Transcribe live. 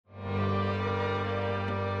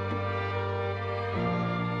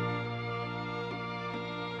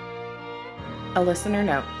A listener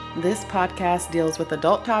note, this podcast deals with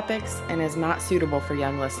adult topics and is not suitable for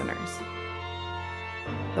young listeners.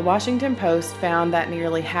 The Washington Post found that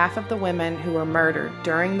nearly half of the women who were murdered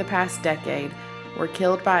during the past decade were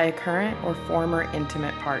killed by a current or former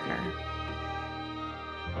intimate partner.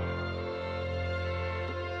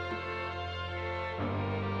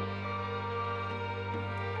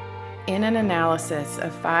 In an analysis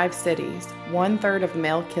of 5 cities, 1/3 of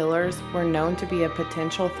male killers were known to be a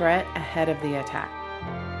potential threat ahead of the attack.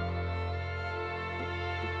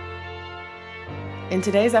 In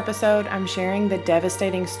today's episode, I'm sharing the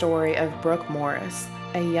devastating story of Brooke Morris,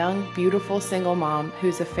 a young, beautiful single mom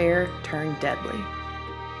whose affair turned deadly.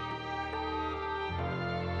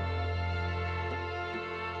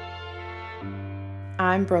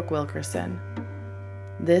 I'm Brooke Wilkerson.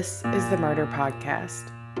 This is the Murder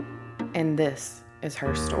Podcast, and this is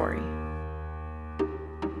her story.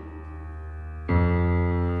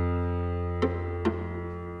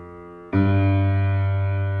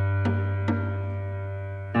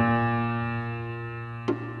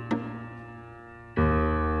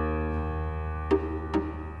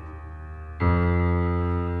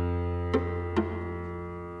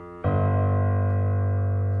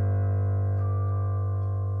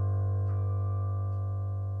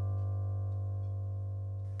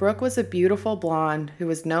 Brooke was a beautiful blonde who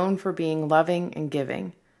was known for being loving and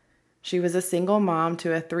giving. She was a single mom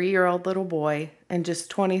to a 3-year-old little boy and just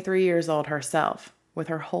 23 years old herself, with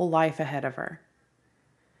her whole life ahead of her.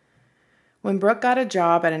 When Brooke got a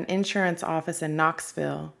job at an insurance office in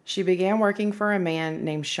Knoxville, she began working for a man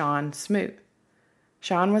named Sean Smoot.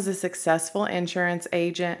 Sean was a successful insurance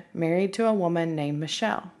agent married to a woman named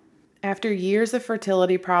Michelle. After years of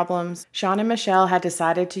fertility problems, Sean and Michelle had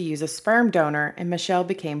decided to use a sperm donor, and Michelle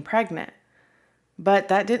became pregnant. But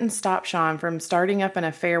that didn't stop Sean from starting up an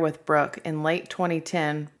affair with Brooke in late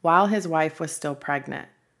 2010 while his wife was still pregnant.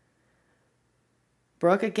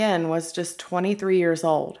 Brooke, again, was just 23 years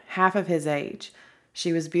old, half of his age.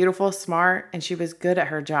 She was beautiful, smart, and she was good at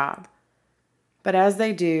her job. But as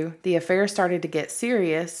they do, the affair started to get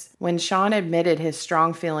serious when Sean admitted his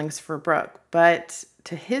strong feelings for Brooke, but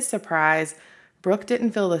to his surprise, Brooke didn't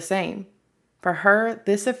feel the same. For her,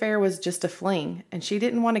 this affair was just a fling, and she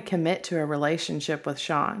didn't want to commit to a relationship with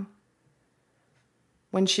Sean.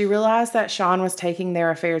 When she realized that Sean was taking their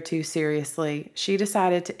affair too seriously, she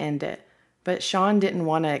decided to end it, but Sean didn't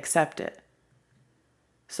want to accept it.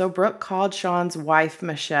 So Brooke called Sean's wife,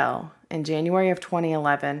 Michelle, in January of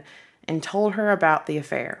 2011 and told her about the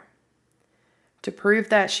affair. To prove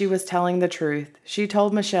that she was telling the truth, she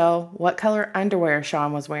told Michelle what color underwear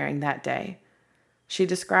Sean was wearing that day. She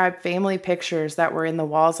described family pictures that were in the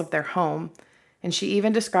walls of their home, and she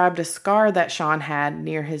even described a scar that Sean had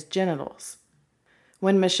near his genitals.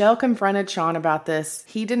 When Michelle confronted Sean about this,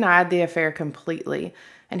 he denied the affair completely,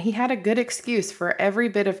 and he had a good excuse for every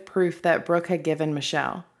bit of proof that Brooke had given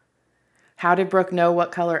Michelle. How did Brooke know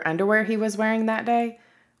what color underwear he was wearing that day?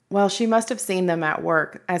 Well, she must have seen them at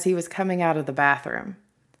work as he was coming out of the bathroom.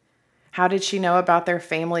 How did she know about their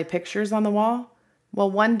family pictures on the wall?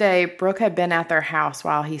 Well, one day, Brooke had been at their house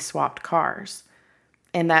while he swapped cars.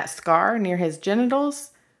 And that scar near his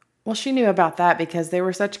genitals? Well, she knew about that because they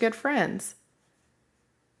were such good friends.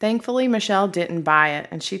 Thankfully, Michelle didn't buy it,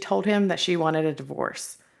 and she told him that she wanted a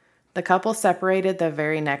divorce. The couple separated the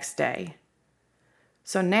very next day.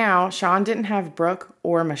 So now, Sean didn't have Brooke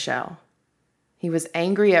or Michelle. He was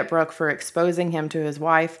angry at Brooke for exposing him to his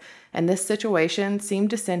wife, and this situation seemed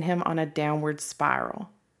to send him on a downward spiral.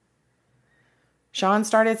 Sean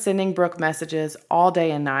started sending Brooke messages all day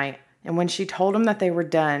and night, and when she told him that they were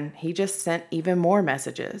done, he just sent even more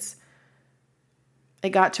messages. It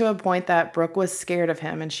got to a point that Brooke was scared of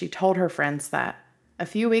him, and she told her friends that. A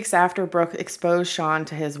few weeks after Brooke exposed Sean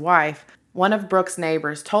to his wife, one of Brooke's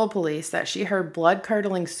neighbors told police that she heard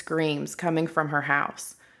blood-curdling screams coming from her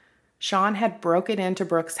house. Sean had broken into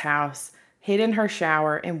Brooke's house, hid in her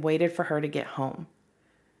shower, and waited for her to get home.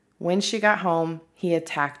 When she got home, he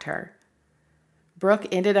attacked her. Brooke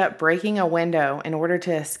ended up breaking a window in order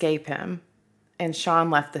to escape him, and Sean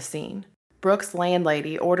left the scene. Brooke's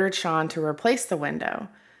landlady ordered Sean to replace the window,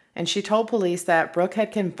 and she told police that Brooke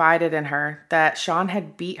had confided in her that Sean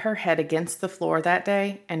had beat her head against the floor that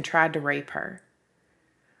day and tried to rape her.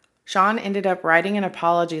 Sean ended up writing an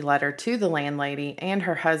apology letter to the landlady and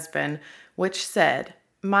her husband, which said,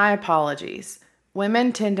 "My apologies.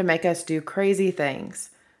 Women tend to make us do crazy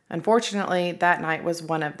things. Unfortunately, that night was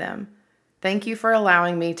one of them. Thank you for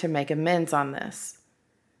allowing me to make amends on this."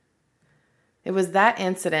 It was that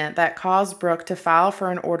incident that caused Brooke to file for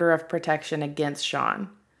an order of protection against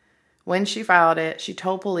Sean. When she filed it, she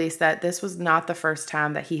told police that this was not the first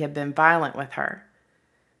time that he had been violent with her.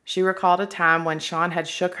 She recalled a time when Sean had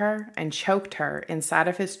shook her and choked her inside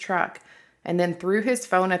of his truck and then threw his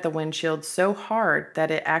phone at the windshield so hard that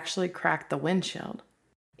it actually cracked the windshield.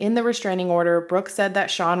 In the restraining order, Brooke said that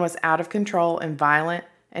Sean was out of control and violent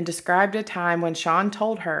and described a time when Sean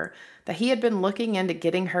told her that he had been looking into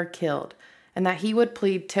getting her killed and that he would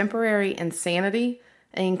plead temporary insanity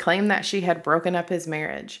and claim that she had broken up his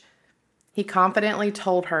marriage. He confidently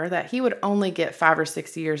told her that he would only get 5 or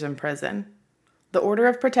 6 years in prison. The order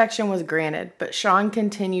of protection was granted, but Sean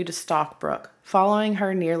continued to stalk Brooke, following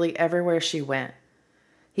her nearly everywhere she went.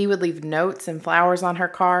 He would leave notes and flowers on her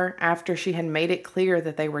car after she had made it clear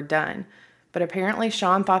that they were done, but apparently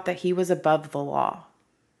Sean thought that he was above the law.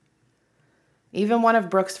 Even one of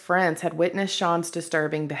Brooke's friends had witnessed Sean's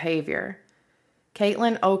disturbing behavior.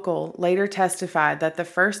 Caitlin Okel later testified that the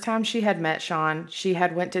first time she had met Sean, she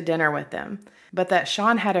had went to dinner with him, but that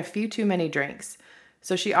Sean had a few too many drinks,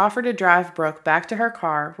 so she offered to drive Brooke back to her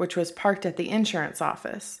car, which was parked at the insurance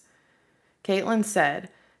office. Caitlin said,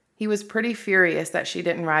 "He was pretty furious that she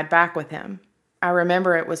didn't ride back with him. I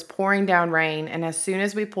remember it was pouring down rain, and as soon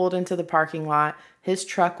as we pulled into the parking lot, his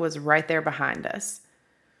truck was right there behind us."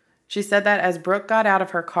 She said that as Brooke got out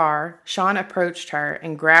of her car, Sean approached her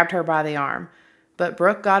and grabbed her by the arm, but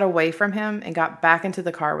Brooke got away from him and got back into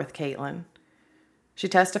the car with Caitlin. She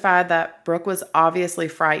testified that Brooke was obviously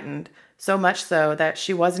frightened, so much so that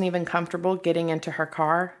she wasn't even comfortable getting into her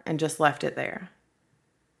car and just left it there.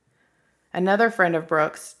 Another friend of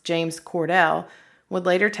Brooke's, James Cordell, would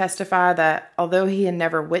later testify that although he had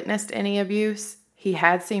never witnessed any abuse, he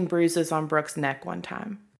had seen bruises on Brooke's neck one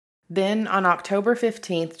time. Then, on October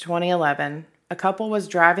 15th, 2011, a couple was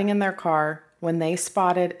driving in their car when they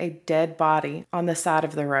spotted a dead body on the side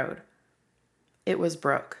of the road. It was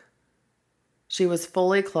Brooke. She was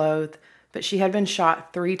fully clothed, but she had been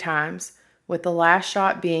shot 3 times, with the last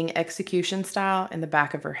shot being execution style in the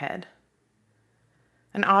back of her head.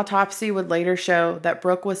 An autopsy would later show that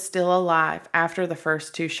Brooke was still alive after the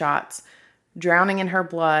first 2 shots, drowning in her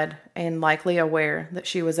blood and likely aware that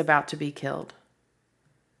she was about to be killed.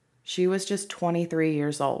 She was just 23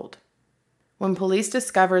 years old. When police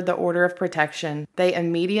discovered the order of protection, they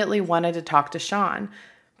immediately wanted to talk to Sean,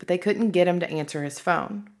 but they couldn't get him to answer his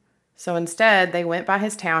phone. So instead, they went by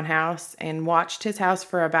his townhouse and watched his house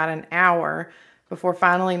for about an hour before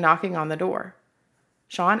finally knocking on the door.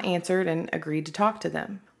 Sean answered and agreed to talk to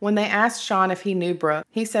them. When they asked Sean if he knew Brooke,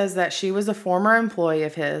 he says that she was a former employee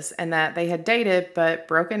of his and that they had dated but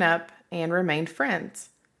broken up and remained friends.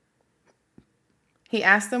 He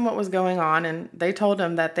asked them what was going on, and they told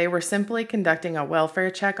him that they were simply conducting a welfare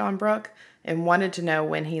check on Brooke and wanted to know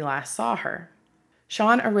when he last saw her.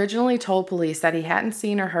 Sean originally told police that he hadn't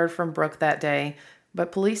seen or heard from Brooke that day,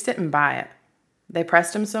 but police didn't buy it. They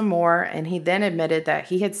pressed him some more, and he then admitted that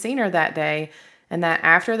he had seen her that day and that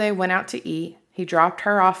after they went out to eat, he dropped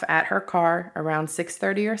her off at her car around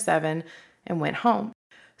 6:30 or 7 and went home.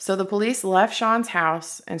 So the police left Sean's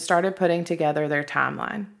house and started putting together their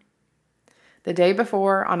timeline. The day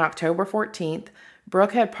before, on October 14th,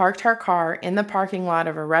 Brooke had parked her car in the parking lot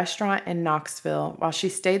of a restaurant in Knoxville while she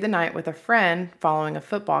stayed the night with a friend following a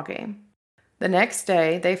football game. The next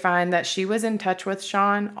day, they find that she was in touch with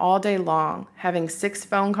Sean all day long, having 6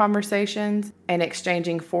 phone conversations and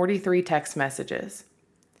exchanging 43 text messages.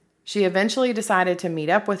 She eventually decided to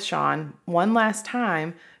meet up with Sean one last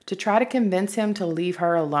time to try to convince him to leave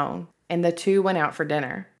her alone, and the two went out for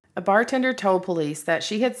dinner. A bartender told police that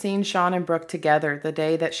she had seen Sean and Brooke together the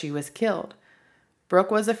day that she was killed.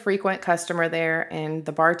 Brooke was a frequent customer there, and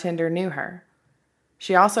the bartender knew her.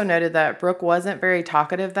 She also noted that Brooke wasn't very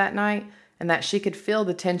talkative that night and that she could feel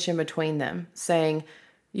the tension between them, saying,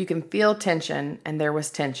 "You can feel tension," and there was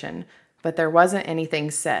tension, but there wasn't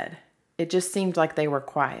anything said. It just seemed like they were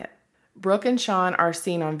quiet. Brooke and Sean are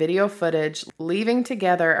seen on video footage leaving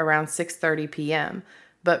together around 6:30 p.m.,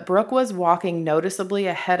 but Brooke was walking noticeably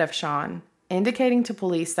ahead of Sean, indicating to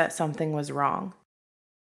police that something was wrong.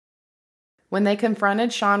 When they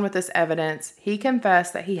confronted Sean with this evidence, he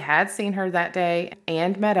confessed that he had seen her that day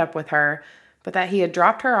and met up with her, but that he had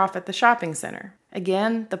dropped her off at the shopping center.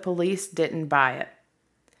 Again, the police didn't buy it.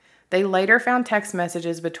 They later found text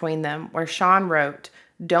messages between them where Sean wrote,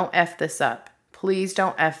 "Don't F this up. Please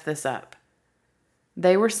don't F this up."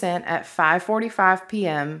 They were sent at 5:45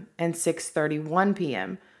 p.m. and 6:31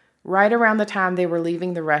 p.m., right around the time they were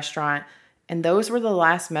leaving the restaurant, and those were the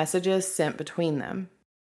last messages sent between them.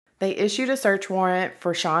 They issued a search warrant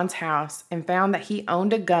for Sean's house and found that he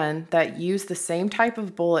owned a gun that used the same type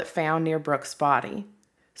of bullet found near Brooke's body.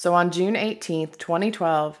 So on June 18th,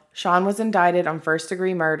 2012, Sean was indicted on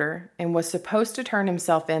first-degree murder and was supposed to turn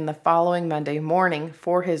himself in the following Monday morning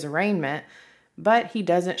for his arraignment, but he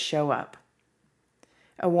doesn't show up.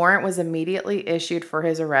 A warrant was immediately issued for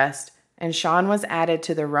his arrest, and Sean was added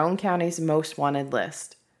to the Roane County's most wanted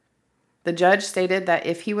list. The judge stated that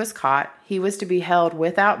if he was caught, he was to be held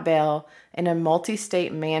without bail, and a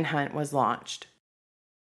multi-state manhunt was launched.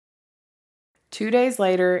 2 days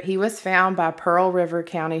later, he was found by Pearl River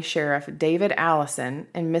County Sheriff David Allison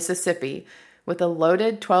in Mississippi with a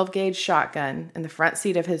loaded 12-gauge shotgun in the front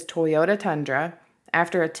seat of his Toyota Tundra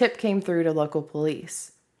after a tip came through to local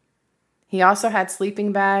police. He also had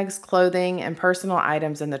sleeping bags, clothing, and personal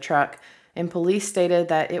items in the truck, and police stated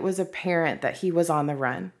that it was apparent that he was on the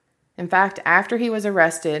run. In fact, after he was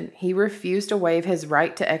arrested, he refused to waive his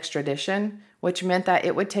right to extradition, which meant that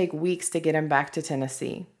it would take weeks to get him back to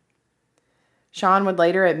Tennessee. Sean would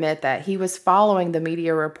later admit that he was following the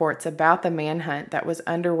media reports about the manhunt that was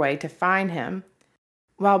underway to find him.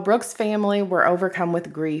 While Brooke's family were overcome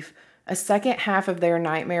with grief, a second half of their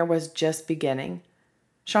nightmare was just beginning.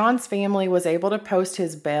 Sean's family was able to post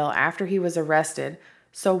his bail after he was arrested,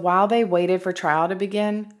 so while they waited for trial to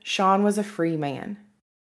begin, Sean was a free man.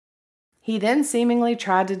 He then seemingly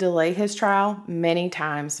tried to delay his trial many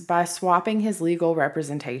times by swapping his legal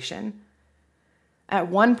representation. At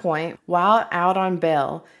one point, while out on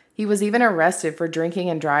bail, he was even arrested for drinking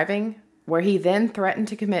and driving, where he then threatened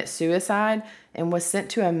to commit suicide and was sent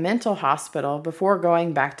to a mental hospital before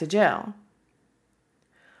going back to jail.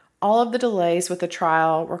 All of the delays with the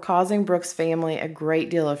trial were causing Brooke's family a great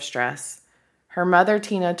deal of stress. Her mother,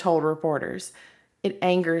 Tina, told reporters, "It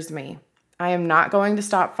angers me. I am not going to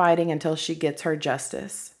stop fighting until she gets her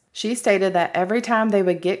justice." She stated that every time they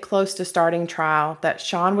would get close to starting trial, that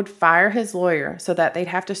Sean would fire his lawyer so that they'd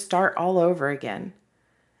have to start all over again.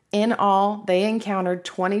 In all, they encountered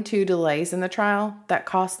 22 delays in the trial that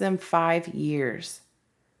cost them 5 years.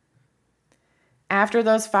 After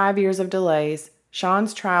those 5 years of delays,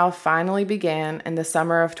 Sean's trial finally began in the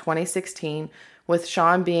summer of 2016, with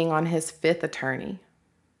Sean being on his 5th attorney.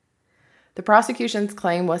 The prosecution's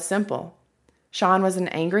claim was simple. Sean was an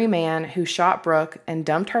angry man who shot Brooke and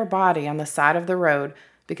dumped her body on the side of the road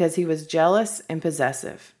because he was jealous and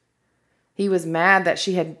possessive. He was mad that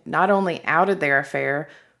she had not only outed their affair,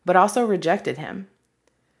 but also rejected him.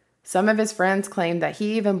 Some of his friends claimed that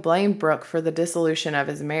he even blamed Brooke for the dissolution of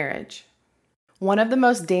his marriage. One of the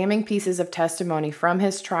most damning pieces of testimony from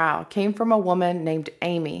his trial came from a woman named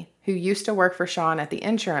Amy, who used to work for Sean at the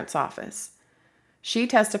insurance office. She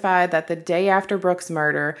testified that the day after Brooke's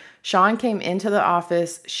murder, Sean came into the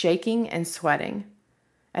office shaking and sweating.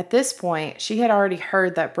 At this point, she had already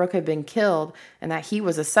heard that Brooke had been killed and that he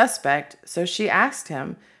was a suspect, so she asked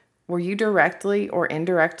him, "Were you directly or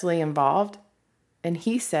indirectly involved?" And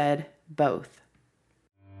he said, "Both."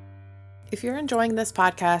 If you're enjoying this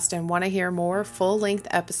podcast and want to hear more full-length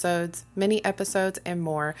episodes, mini episodes, and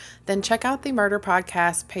more, then check out the Murder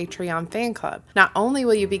Podcast Patreon fan club. Not only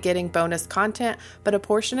will you be getting bonus content, but a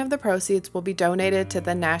portion of the proceeds will be donated to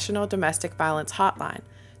the National Domestic Violence Hotline.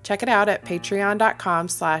 Check it out at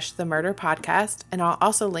patreon.com/themurderpodcast, and I'll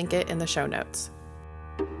also link it in the show notes.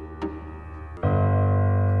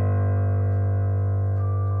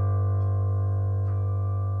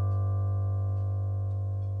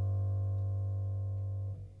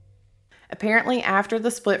 Apparently after the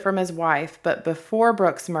split from his wife, but before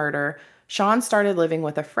Brooke's murder, Sean started living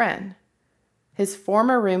with a friend. His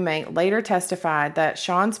former roommate later testified that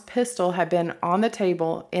Sean's pistol had been on the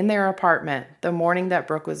table in their apartment the morning that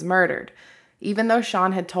Brooke was murdered, even though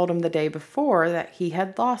Sean had told him the day before that he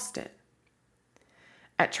had lost it.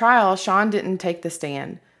 At trial, Sean didn't take the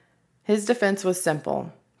stand. His defense was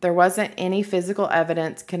simple. There wasn't any physical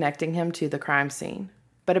evidence connecting him to the crime scene,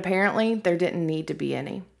 but apparently there didn't need to be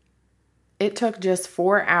any. It took just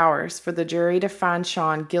 4 hours for the jury to find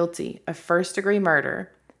Sean guilty of first-degree murder,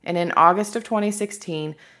 and in August of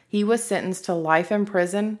 2016, he was sentenced to life in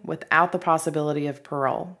prison without the possibility of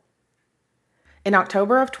parole. In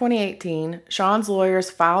October of 2018, Sean's lawyers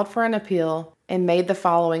filed for an appeal and made the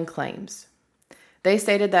following claims. They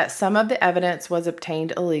stated that some of the evidence was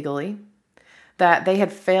obtained illegally, that they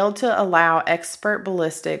had failed to allow expert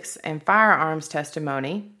ballistics and firearms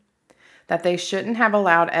testimony, that they shouldn't have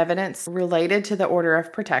allowed evidence related to the order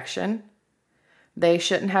of protection. They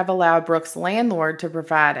shouldn't have allowed Brooke's landlord to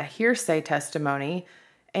provide a hearsay testimony,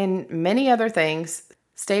 and many other things,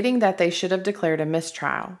 stating that they should have declared a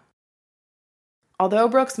mistrial. Although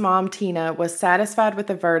Brooke's mom, Tina, was satisfied with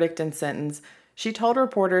the verdict and sentence, she told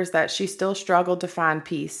reporters that she still struggled to find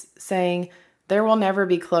peace, saying, "There will never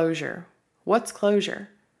be closure." What's closure?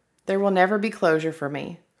 There will never be closure for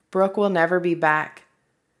me. Brooke will never be back.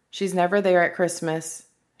 She's never there at Christmas.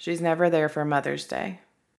 She's never there for Mother's Day.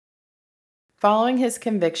 Following his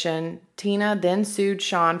conviction, Tina then sued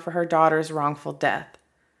Sean for her daughter's wrongful death.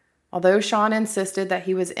 Although Sean insisted that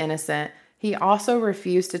he was innocent, he also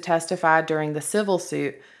refused to testify during the civil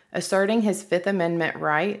suit, asserting his Fifth Amendment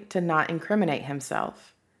right to not incriminate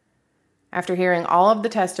himself. After hearing all of the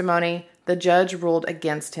testimony, the judge ruled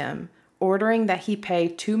against him, ordering that he pay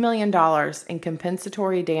 $2 million in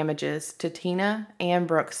compensatory damages to Tina and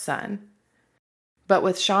Brooke's son. But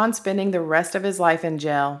with Sean spending the rest of his life in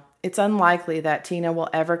jail, it's unlikely that Tina will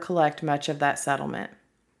ever collect much of that settlement.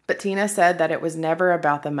 But Tina said that it was never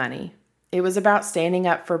about the money. It was about standing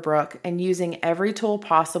up for Brooke and using every tool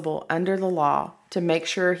possible under the law to make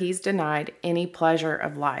sure he's denied any pleasure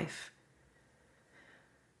of life.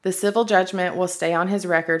 The civil judgment will stay on his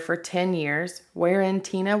record for 10 years, wherein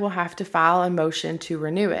Tina will have to file a motion to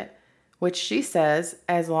renew it, which she says,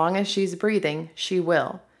 as long as she's breathing, she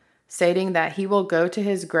will, stating that he will go to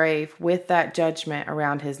his grave with that judgment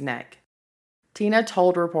around his neck. Tina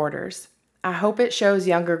told reporters, "I hope it shows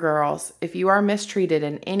younger girls, if you are mistreated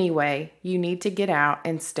in any way, you need to get out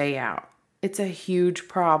and stay out. It's a huge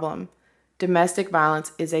problem. Domestic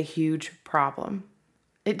violence is a huge problem."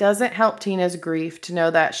 It doesn't help Tina's grief to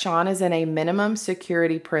know that Sean is in a minimum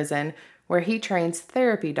security prison where he trains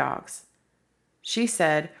therapy dogs. She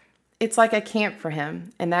said, "It's like a camp for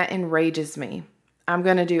him, and that enrages me. I'm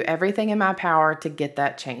going to do everything in my power to get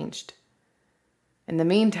that changed." In the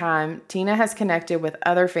meantime, Tina has connected with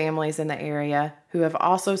other families in the area who have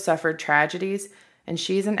also suffered tragedies, and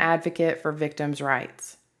she's an advocate for victims'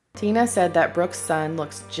 rights. Tina said that Brooke's son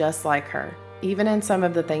looks just like her, even in some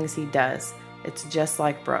of the things he does. It's just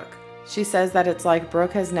like Brooke. She says that it's like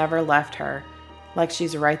Brooke has never left her, like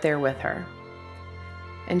she's right there with her.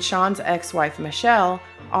 And Sean's ex-wife, Michelle,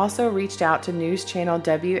 also reached out to news channel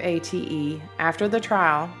WATE after the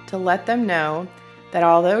trial to let them know that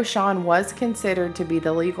although Sean was considered to be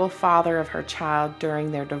the legal father of her child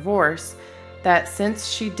during their divorce, that since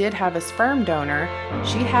she did have a sperm donor,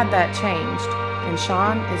 she had that changed, and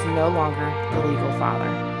Sean is no longer the legal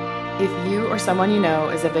father. If you or someone you know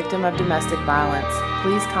is a victim of domestic violence,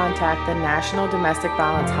 please contact the National Domestic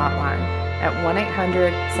Violence Hotline at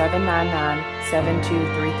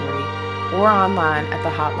 1-800-799-7233 or online at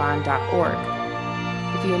thehotline.org.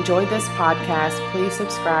 If you enjoyed this podcast, please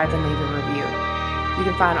subscribe and leave a review. You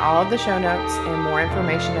can find all of the show notes and more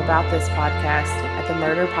information about this podcast at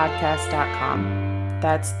themurderpodcast.com.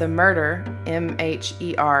 That's the murder,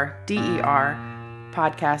 MHERDER,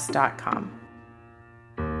 podcast.com.